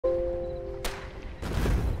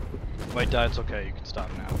Wait, Dad, it's okay. You can stop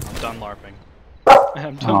now. I'm done LARPing.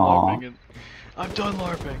 I'm done LARPing. I'm done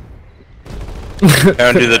LARPing.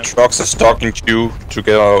 Apparently the trucks are stalking you to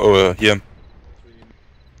get over here.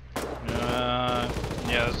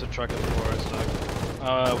 Yeah, there's a truck at the forest.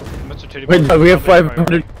 Mr. Titty. Wait, no, we have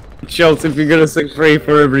 500 shells. If you're gonna say free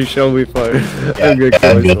for every shell we fire, I'm gonna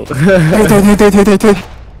kill myself.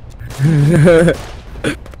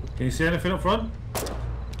 Can you see anything up front?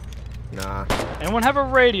 Nah. Anyone have a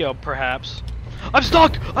radio, perhaps? I'm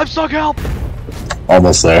stuck! I'm stuck! Help!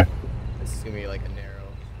 Almost there. This is gonna be like a narrow.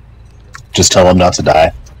 Just tell him not to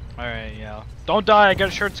die. Alright, yeah. Don't die, I got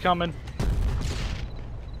a shirt's coming.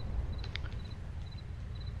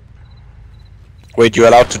 Wait, you're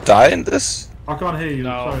allowed to die in this? I can't hear you.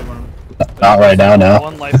 No. Sorry, man. Not right now, no.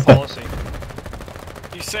 One life policy.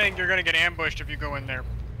 He's saying you're gonna get ambushed if you go in there.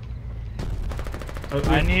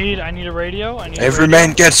 I need a radio. Every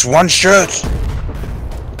man gets one shirt!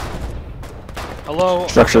 Hello.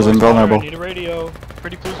 Structure's hello, invulnerable. I need a radio.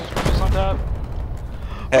 Pretty please put this on top.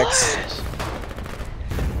 X.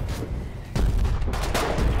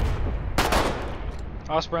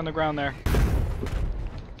 Osprey on the ground there.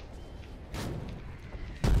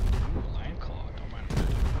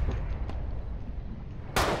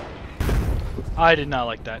 I did not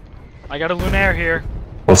like that. I got a Lunaire here.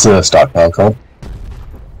 What's the stockpile called?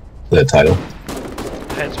 The title?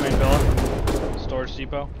 Heads main villa. Storage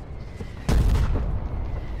depot.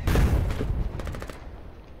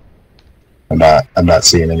 I'm not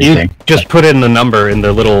seeing anything. You just put in the number in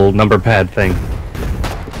the little number pad thing.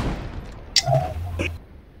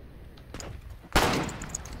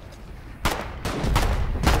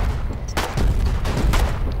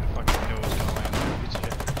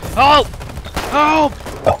 Help! Help!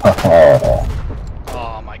 Oh.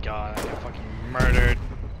 Oh my god, I got fucking murdered.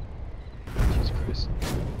 Jesus Christ.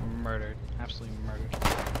 Murdered. Absolutely murdered.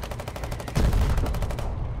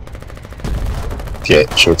 Okay,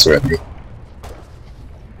 shorts are at me.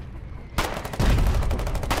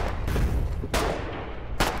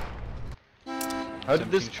 How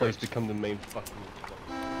did this place become the main fucking...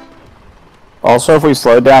 Also, if we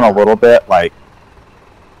slowed down a little bit, like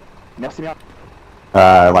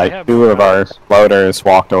two of our loaders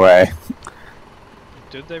walked away.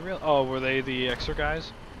 Did they really? Oh, were they the extra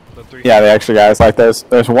guys? The three? Yeah, the extra guys. Like, there's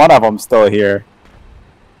one of them still here.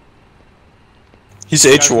 He's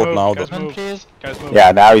H-Ward now, guys though. move. Guys move.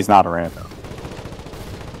 Yeah, now he's not around.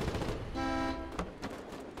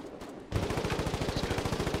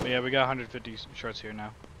 But yeah, we got 150 shorts here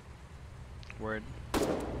now. Word.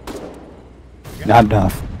 Not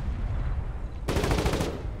enough.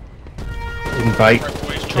 Invite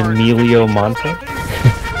Emilio Monte.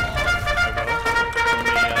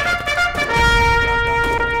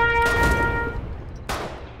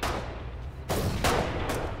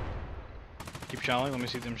 Keep shelling, let me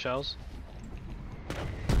see them shells.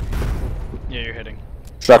 Yeah, you're hitting.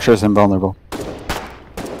 Structure's invulnerable.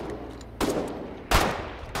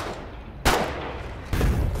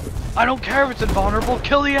 I don't care if it's invulnerable,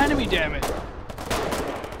 kill the enemy, damn it!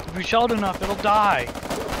 If you shelled enough, it'll die.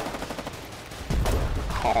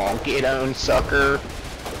 Oh, get on, sucker.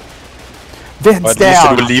 Vince But at least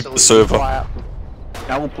it will leave the server.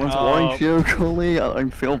 Usually, I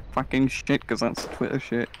feel fucking shit because that's Twitter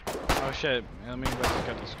shit. Oh shit, let me back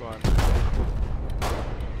to the squad.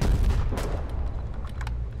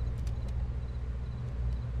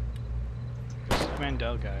 This is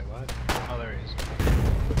Mandel guy, what? Oh, there he is.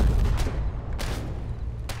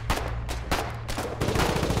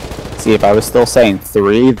 See, if I was still saying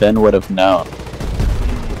 3, then would have known.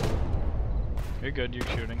 You're good, you're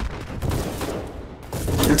shooting.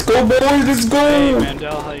 Let's go, boys! Let's go! Hey,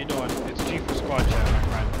 Mandel, how you doing? It's G for squad chat, my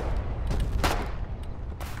friend.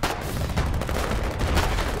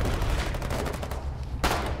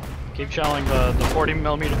 Keep shelling the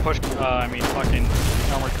 40mm push. I mean, fucking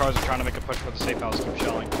armored cars are trying to make a push for the safe house. Keep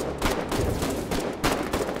shelling.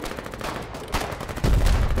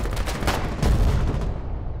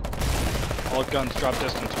 All guns drop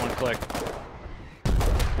distance, 1 click.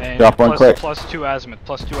 And Drop 1 click. Plus 2 azimuth,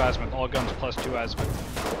 plus 2 azimuth. All guns plus 2 azimuth.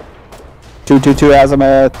 222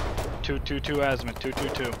 azimuth. 222 azimuth,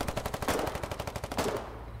 222.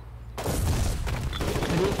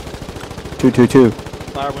 222.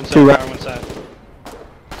 Fire one set, Two fire one set.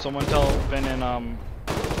 Someone tell Vin and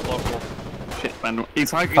local. Shit, man.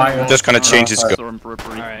 He's like Just gonna change his gun.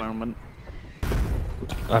 Alright.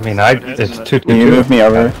 I mean, it's too. Can you move me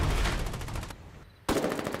over?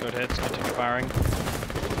 Good hits, continue firing.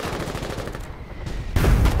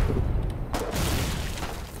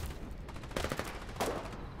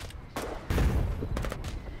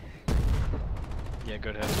 Yeah,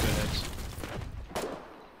 good hits, good hits.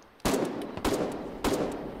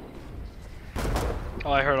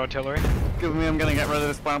 Oh, I heard artillery. Give me, I'm gonna get rid of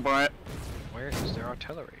this bomb point. Where is there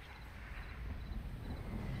artillery?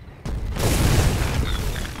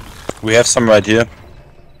 We have some right here.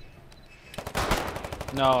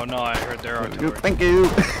 No, no, I heard there artillery. Thank you.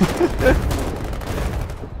 Good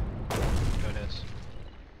hits.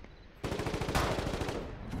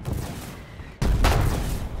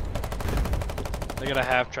 They got a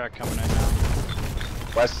half track coming in now.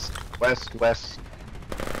 West, west, west.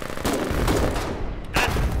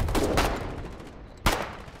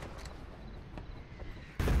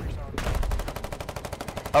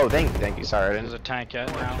 Oh, thank you. Sorry, I There's didn't. a tank yet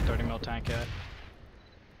now, 30 mil tank yet.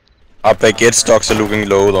 Our baguette stocks are looking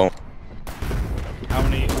low though. How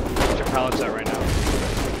many extra pallets at right now?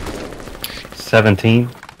 17.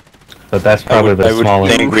 But that's probably I the would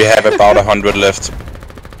smallest. think we have about 100 left.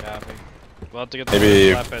 Copy. We'll have to get the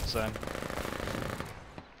Maybe- flatbeds then.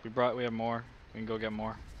 We have more. We can go get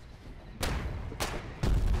more.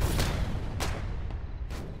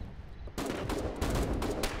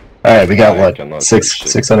 Alright, we got I what? cannot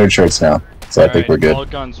 600 shirts now. So I think we're good. All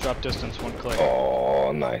guns, drop distance, one click.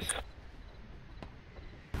 Oh, nice.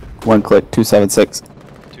 1 click, 276.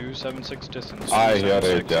 276 distance. I hear it,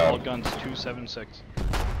 276, yeah. All guns, 276.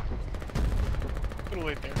 A little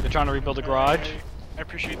late there. They're trying to rebuild the garage. I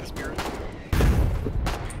appreciate the spirit.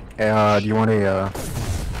 Do you want a,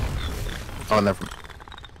 Oh, never.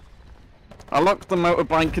 I locked the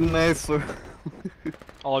motorbike in there, so...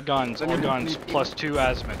 All guns, plus 2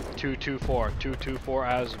 azimuth. 224, 224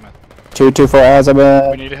 azimuth. 224 We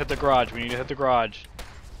azimuth. need to hit the garage, we need to hit the garage.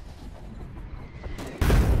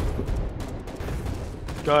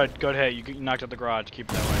 Good hit, you knocked out the garage, keep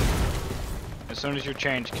it that way. As soon as you're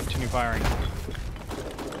changed, continue firing.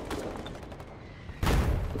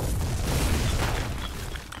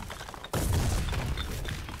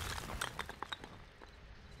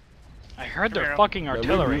 I heard their Terminus. fucking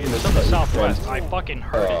artillery, it's to the southwest, I fucking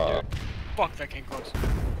heard it, dude. Fuck, that came close.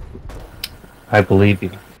 I believe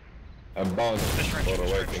you. I'm bound for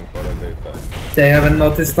waiting for a data. They haven't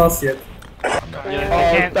noticed us yet.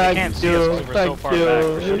 Yeah, they can't see us because we're so far back,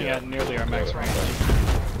 we're shooting at nearly our max range.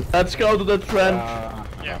 Let's go to the trench.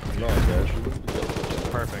 Yeah, No, okay, I shouldn't go.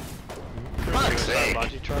 Perfect.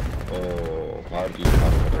 Logi truck? Oh, hardly.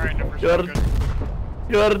 alright, numbers are good.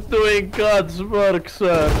 You're doing God's work,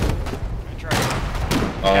 sir. I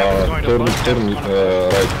tried. going to Turn push,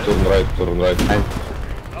 right, turn right.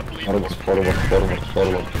 Unbelievable.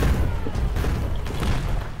 Forward.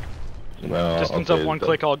 No, Distance okay, up, one that-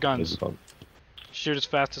 click, all guns. this one. Shoot as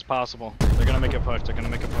fast as possible. They're gonna make a push,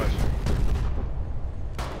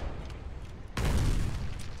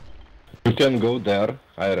 You can go there,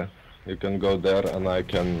 Ira. You can go there and I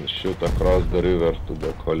can shoot across the river to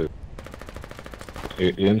the collie.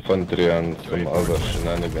 Infantry and some other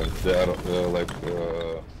shenanigans. They are like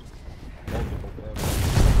multiple players.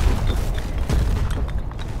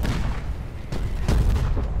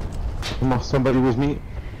 Come on, somebody with me.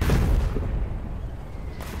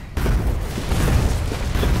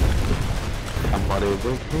 Somebody with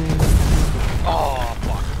me. Oh,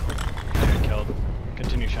 fuck. I got killed.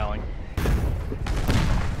 Continue shelling.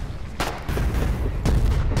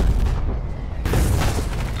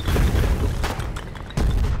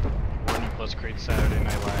 Warning plus create Saturday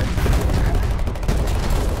Night Live.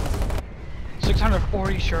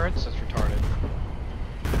 640 shirts? That's retarded.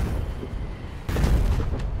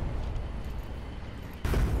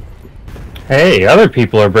 Hey, other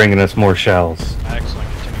people are bringing us more shells. Excellent,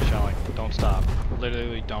 continue shelling. Don't stop.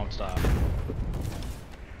 Literally don't stop.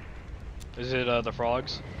 Is it the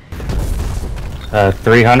frogs?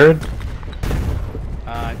 300?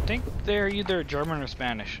 I think they're either German or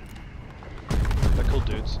Spanish. They're cool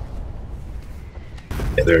dudes.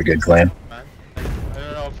 Yeah, they're a good clan. I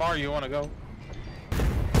don't know how far you want to go.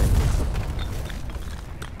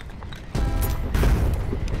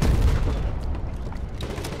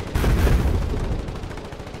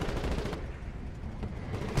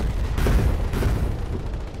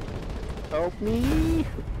 Help me!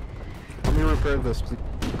 Let me repair this, please.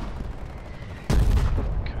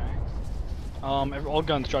 Okay. All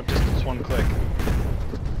guns drop distance, one click.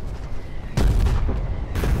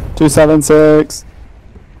 276.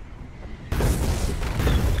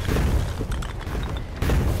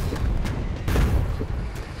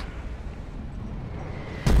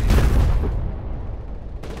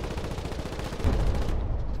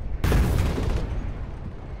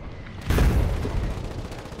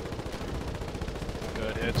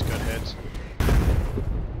 Good hits, good hits.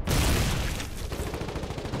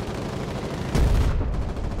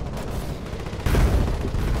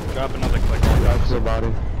 Drop another click, all guys. Your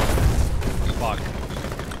body. Fuck.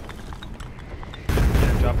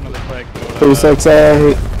 Yeah, drop another click. Go to,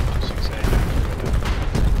 268. 268.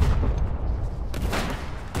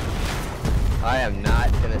 I am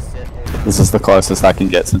not gonna sit. This is the closest I can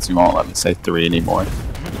get since you won't let me say 3 anymore.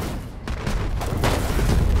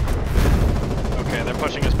 Okay, they're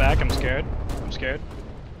pushing us back. I'm scared. I'm scared.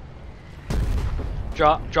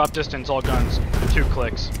 Drop distance, all guns. 2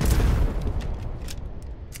 clicks.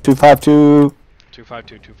 252.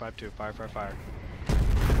 252, 252. Fire, fire, fire.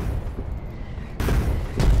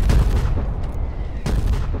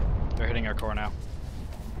 They're hitting our core now.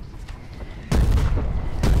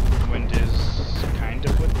 Wind is kind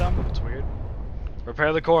of with them. It's weird.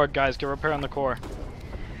 Repair the core, guys. Get repair on the core.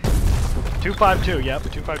 252. Yep,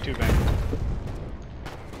 252 bang.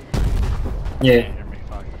 Yeah. Can't hear me.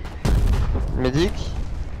 Fuck. Medic.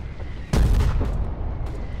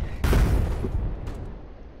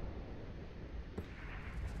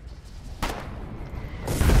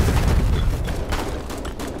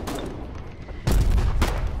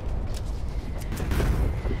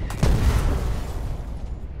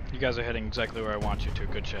 You guys are hitting exactly where I want you to.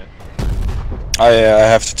 Good shit. I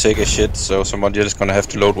have to take a shit, so somebody is gonna have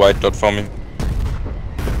to load white dot for me.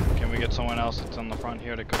 Can we get someone else that's on the front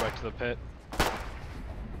here to go back to the pit?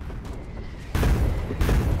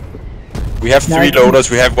 We have 3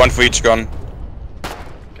 loaders, we have 1 for each gun.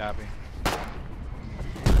 Copy.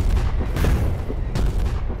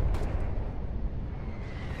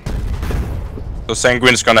 So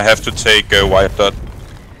Sanguine's gonna have to take white dot.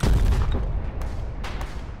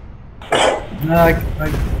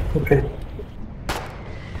 Okay.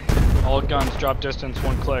 All guns, drop distance,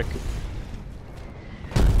 1 click.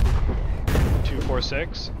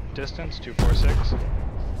 246. Distance, 246.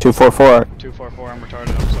 244. 244, I'm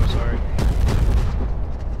retarded, I'm so sorry.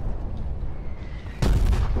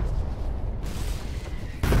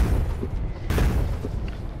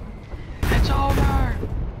 It's over!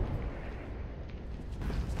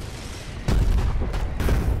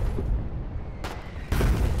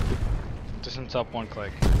 Distance up, 1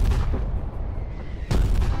 click.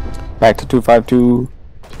 Back to 252.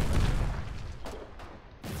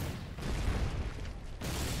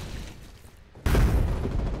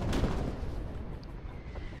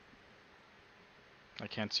 I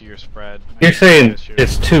can't see your spread. You're saying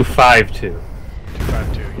it's 252.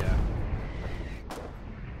 252, yeah.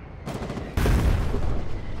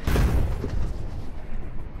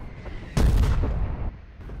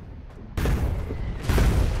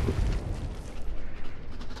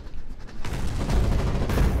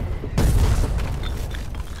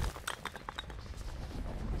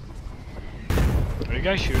 Are you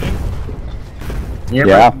guys shooting?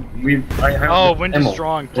 Yeah. Oh, wind is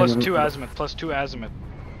strong. Plus 2 azimuth. Plus 2 azimuth.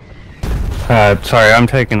 Sorry, I'm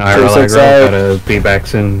taking IRL. 268. Gotta be back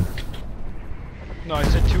soon. No, I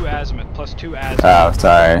said 2 azimuth. Plus 2 azimuth. Oh,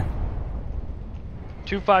 sorry.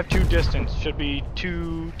 252 distance. Should be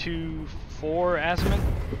 224 azimuth.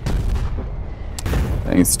 I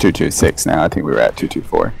think it's 226 now. I think we were at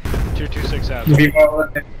 224. 226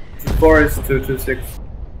 azimuth. Before is 226.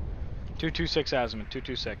 226 azimuth.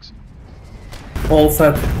 226. All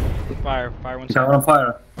set. Fire. Fire one Down on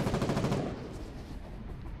fire.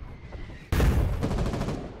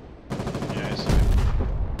 Yes.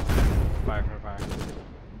 Fire.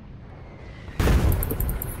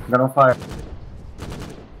 Down on fire.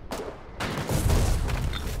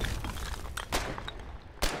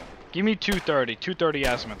 Give me 230. 230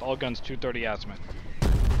 azimuth. All guns 230 azimuth.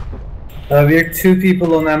 We're 2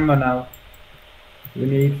 people on ammo now. We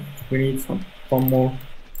need some more.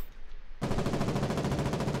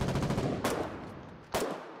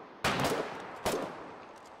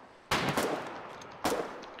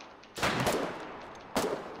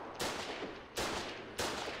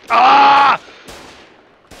 Ah!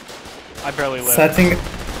 I barely lived. Setting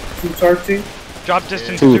 230. Drop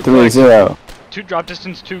distance 2 clicks. 230. Drop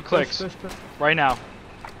distance 2 clicks. Right now.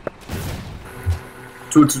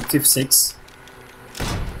 226.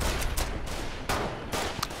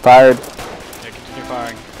 Fired. Yeah, continue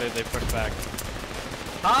firing. They push back.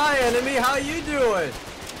 Hi, enemy. How you doing?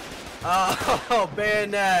 Oh,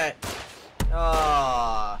 bayonet.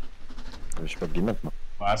 Ah.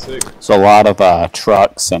 Classic. So a lot of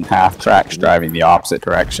trucks and half tracks driving the opposite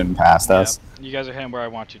direction past us. Yep. You guys are hitting where I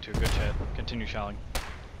want you to. Good shit. Continue shelling.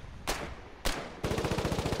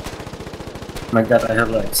 My god, I have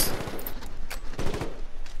legs.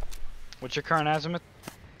 What's your current azimuth?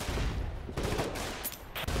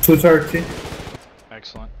 230.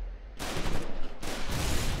 Excellent.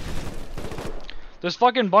 This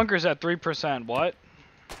fucking bunker's at 3%. What?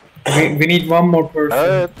 We need one more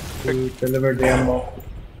person to deliver the ammo.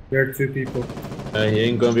 There are 2 people. He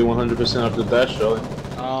ain't gonna be 100% up to that, Shelly.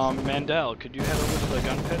 Mandel, could you head over to the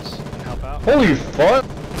gun pits and help out? Holy fuck!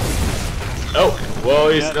 Oh, well,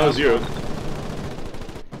 he's no zero.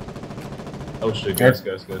 Oh shit, guys.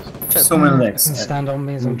 So many legs. Stand on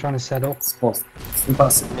me as I'm trying to set up. It's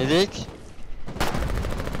impossible. Medic.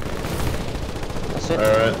 That's it.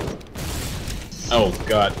 Alright. Oh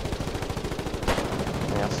god.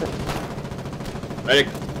 That's it. Medic.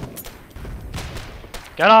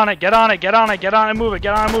 Get on it, get on it, get on it, get on it, move it,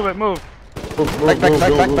 get on it, move it, move. Back.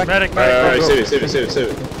 Medic. Alright, save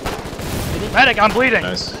it. Medic, I'm bleeding.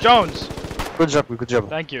 Nice. Jones. Good job.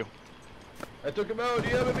 Thank you. I took him out,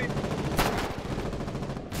 you have me.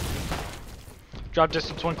 Drop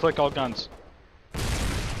distance, 1 click, all guns.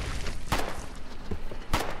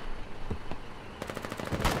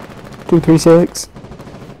 236.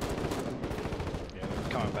 Yeah, they're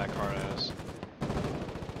coming back hard ass.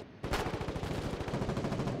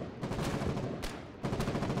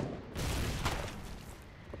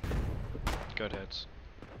 Good hits.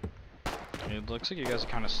 It looks like you guys are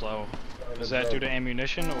kind of slow. Is that due to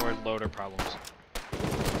ammunition or loader problems?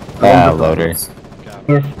 Loader. Got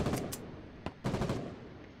it.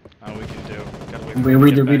 All we can do. Gotta wait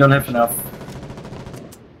for We don't have enough.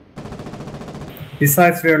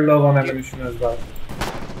 Besides, we are low on ammunition as well.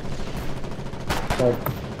 So,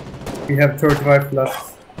 we have 35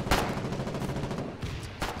 left.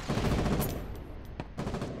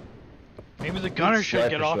 Maybe the gunner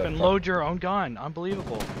should get off and load your own gun.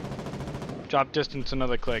 Unbelievable. Drop distance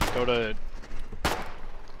another click. Go to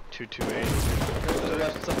 228.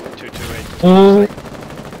 228.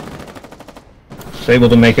 Just able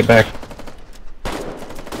to make it back.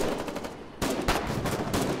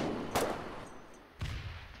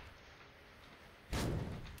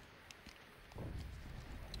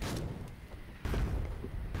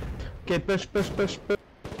 Okay, push.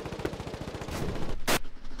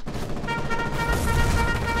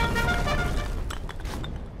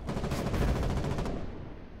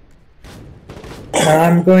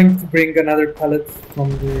 I'm going to bring another pallet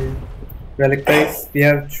from the relic base. We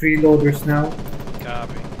have 3 loaders now.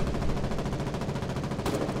 Copy.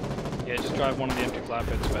 Yeah, just drive one of the empty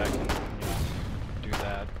flatbeds back and do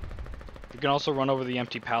that. You can also run over the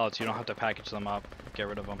empty pallets. You don't have to package them up. Get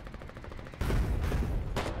rid of them.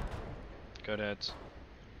 Good heads.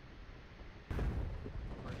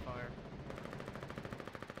 Fire.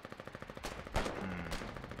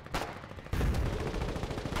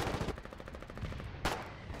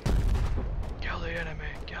 Kill the enemy.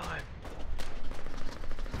 Kill it.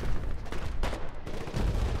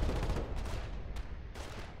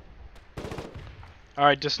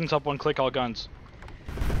 Alright, distance up 1 click, all guns.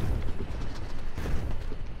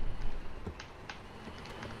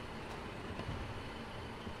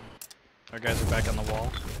 Our guys are back on the wall.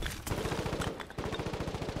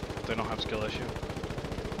 They don't have skill issue.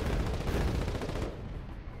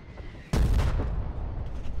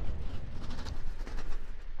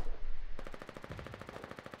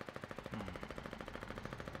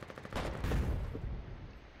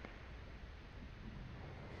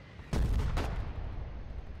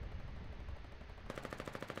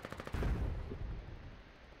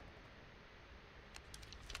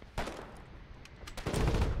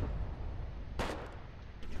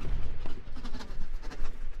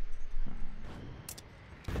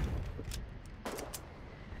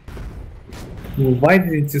 Why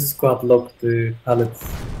didn't you squad lock the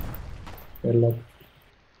pallets? They're locked.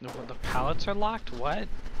 The pallets are locked? What?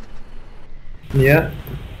 Yeah.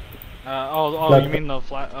 You mean the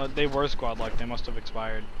flat? They were squad locked. They must have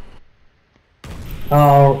expired.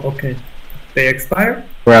 Oh, okay. They expire?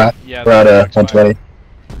 We're Yeah, at 120.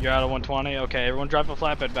 You're out of 120? Okay, everyone drop a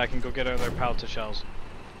flatbed back and go get other pallets of shells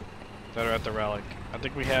that are at the relic. I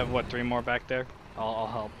think we have, what, 3 more back there? I'll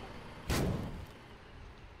help.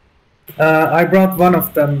 I brought one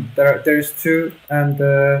of them. There's 2, and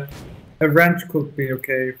a wrench could be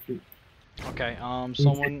okay. If you... Okay,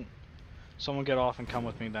 someone get off and come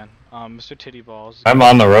with me then. Mr. Titty Balls. I'm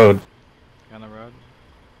on the road. You on the road?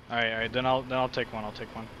 Alright, then I'll take one,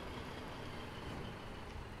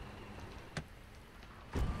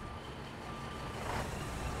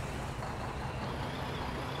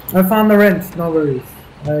 I found the wrench, no worries.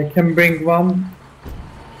 I can bring one.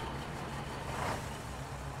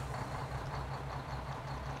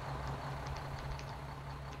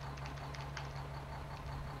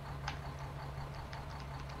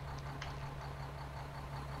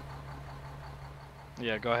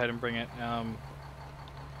 Yeah, go ahead and bring it. I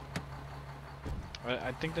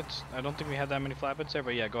don't think we had that many flatbeds there,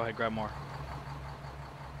 but yeah, go ahead, grab more.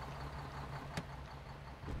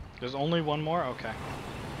 There's only one more? Okay.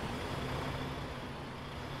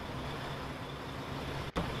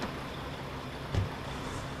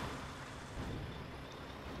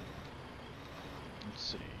 Let's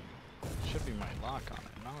see. Should be my lock on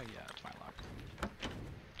it. No, yeah, it's my lock.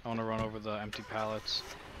 I want to run over the empty pallets.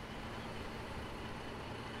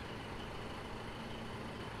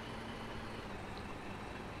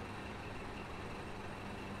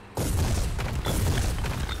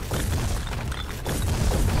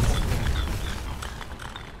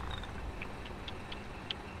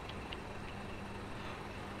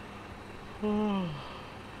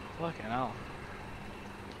 Fucking hell.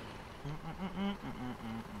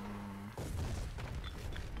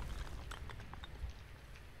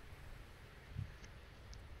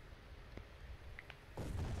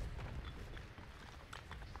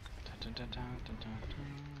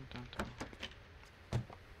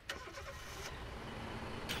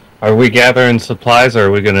 Are we gathering supplies, or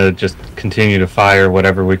are we gonna just continue to fire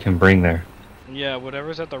whatever we can bring there? Yeah,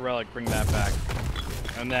 whatever's at the relic, bring that back.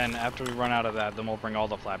 And then after we run out of that, then we'll bring all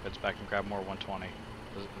the flatbeds back and grab more 120.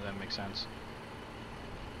 Does that make sense?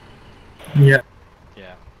 Yeah.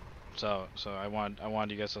 Yeah. So I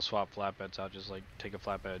wanted you guys to swap flatbeds out. Just like take a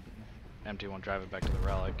flatbed, empty one, drive it back to the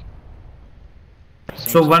relic.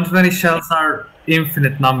 So 120 shells are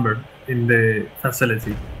infinite number in the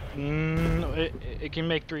facility. It can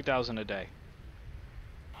make 3,000 a day.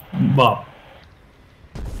 Wow.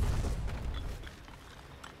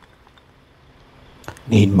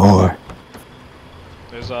 Need more.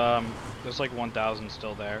 There's like 1,000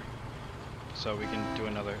 still there, so we can do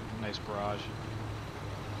another nice barrage.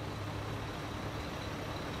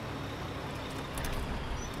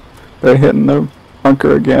 They're hitting the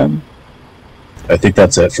bunker again. I think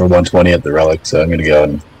that's it for 120 at the relic, so I'm gonna go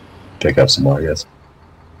and pick up some more, I guess.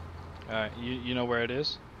 You know where it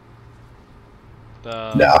is?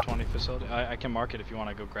 The No. 20 facility? I can mark it if you want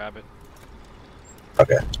to go grab it.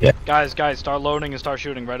 Okay, yeah. Guys, start loading and start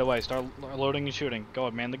shooting right away. Start loading and shooting. Go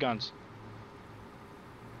ahead, man the guns.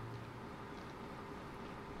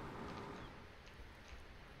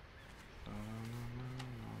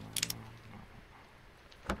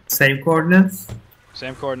 Same coordinates?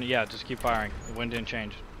 Same coordinate, yeah, just keep firing. The wind didn't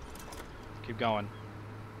change. Keep going.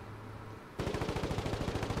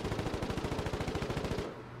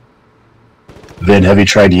 Vin, have you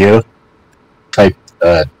tried you? Type,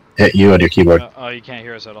 hit you on your keyboard. Oh, you can't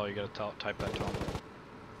hear us at all. You gotta type that to him.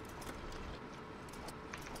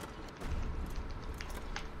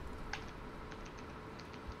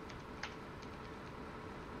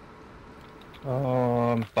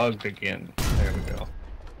 Oh, I'm bugged again. There we go.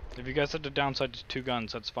 If you guys had to downside to 2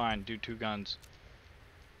 guns, that's fine. Do 2 guns.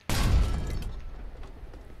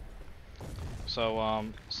 So,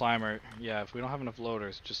 Slimer, yeah, if we don't have enough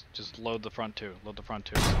loaders, just load the front 2. Load the front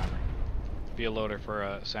 2, Slimer. Be a loader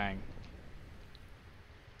for, Sang.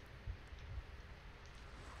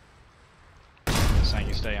 Sang,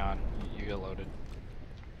 you stay on. You get loaded.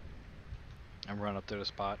 And run up to the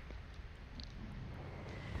spot.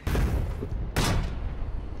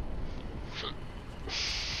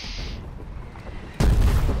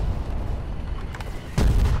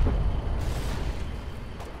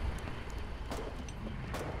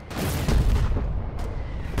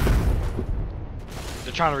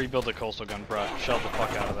 They're trying to rebuild the coastal gun, bruh. Shell the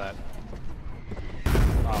fuck out of that.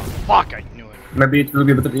 Oh, fuck, I knew it. Maybe it will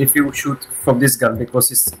be better if you shoot from this gun,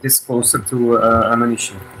 because it's this closer to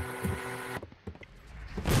ammunition.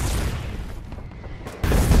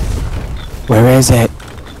 Where is it?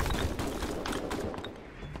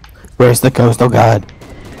 Where's the coastal god?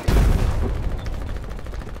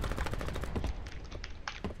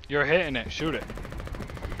 You're hitting it. Shoot it.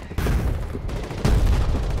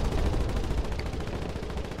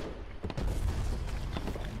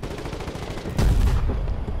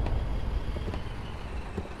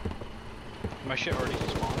 My shit already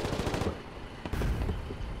spawned.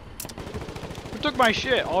 Who took my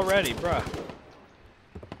shit already, bruh?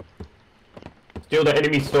 Steal the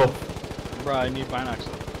enemy stuff. Bruh, I need binocs.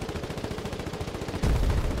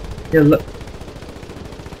 Yeah, look.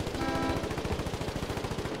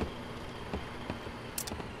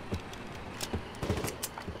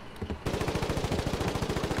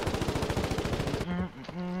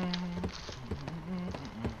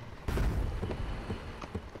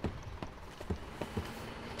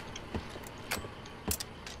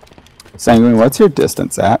 Sanguine, what's your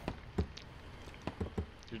distance at?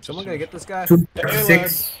 Someone gonna get this guy?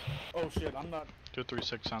 236. Oh shit, I'm not.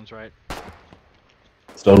 236 sounds right.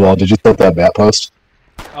 Stonewall, did you put that map post?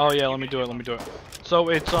 Oh yeah, let me do it. So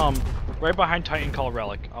it's right behind Titan Call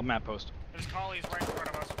Relic. I'll map post. There's collies right in front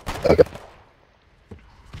of us. Okay.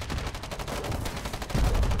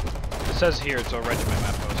 says here it's a regiment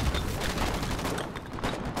map post.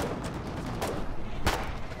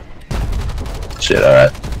 Shit,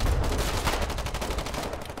 alright.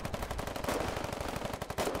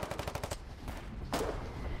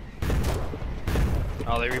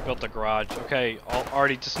 Oh, they rebuilt the garage. Okay, all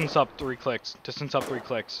Arty, distance up 3 clicks. Distance up 3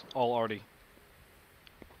 clicks. All Arty.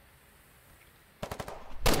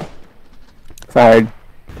 Fired.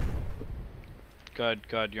 Good,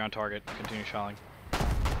 good. You're on target. Continue shelling.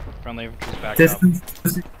 Friendly infantry's back Distance.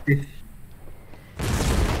 up.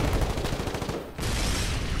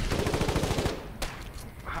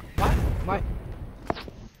 What? My...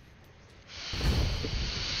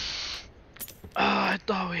 I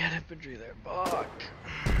thought we had infantry there. Fuck.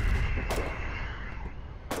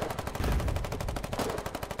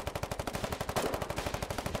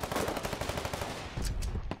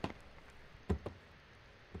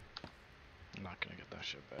 I'm not gonna get that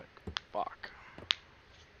shit back. Fuck.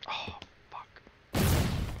 Oh, fuck.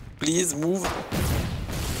 Please move.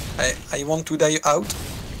 I want to die out.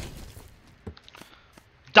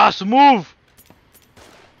 Das move!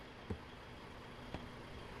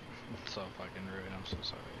 So fucking rude, I'm so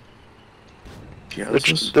sorry.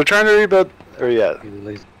 They're trying to rebuild, or yeah,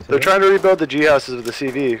 they're trying to rebuild the G houses with the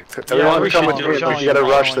CV. Everyone come with me, you gotta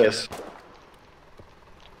rush this.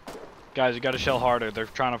 Guys, you gotta shell harder. They're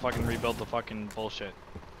trying to fucking rebuild the fucking bullshit.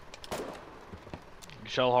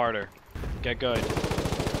 Shell harder. Get good.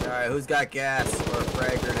 Alright, who's got gas or a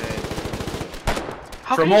frag grenade?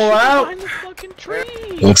 How From can you all shoot out. behind the fucking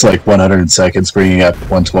tree? Looks like 102nd bringing up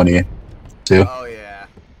 120 too. Oh yeah.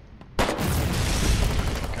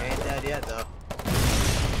 Ain't dead yet though.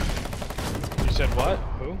 You said what?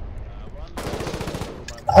 Who?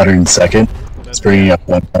 102nd. It's bringing up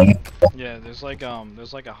 120. Yeah, there's like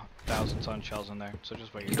 1,000 sun shells in there, so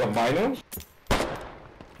just wait. You got vinyl?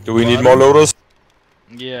 Do we need more loaders?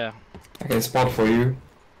 Yeah. Okay, spot for you.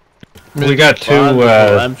 We got 2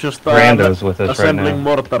 I'm just randos with us right now. assembling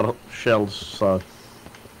mortar shells. So.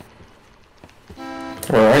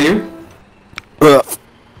 Where are you?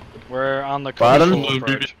 We're on the Pardon? coastal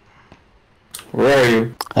bridge. Where are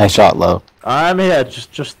you? I shot low. I'm here.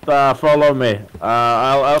 Just follow me.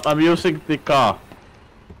 I'm using the car.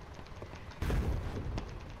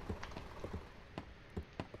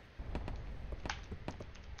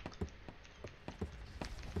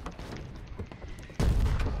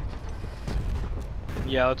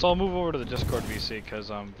 Yeah, let's all move over to the Discord VC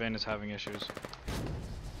because Vin is having issues.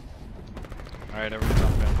 Alright, everyone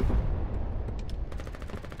jump in.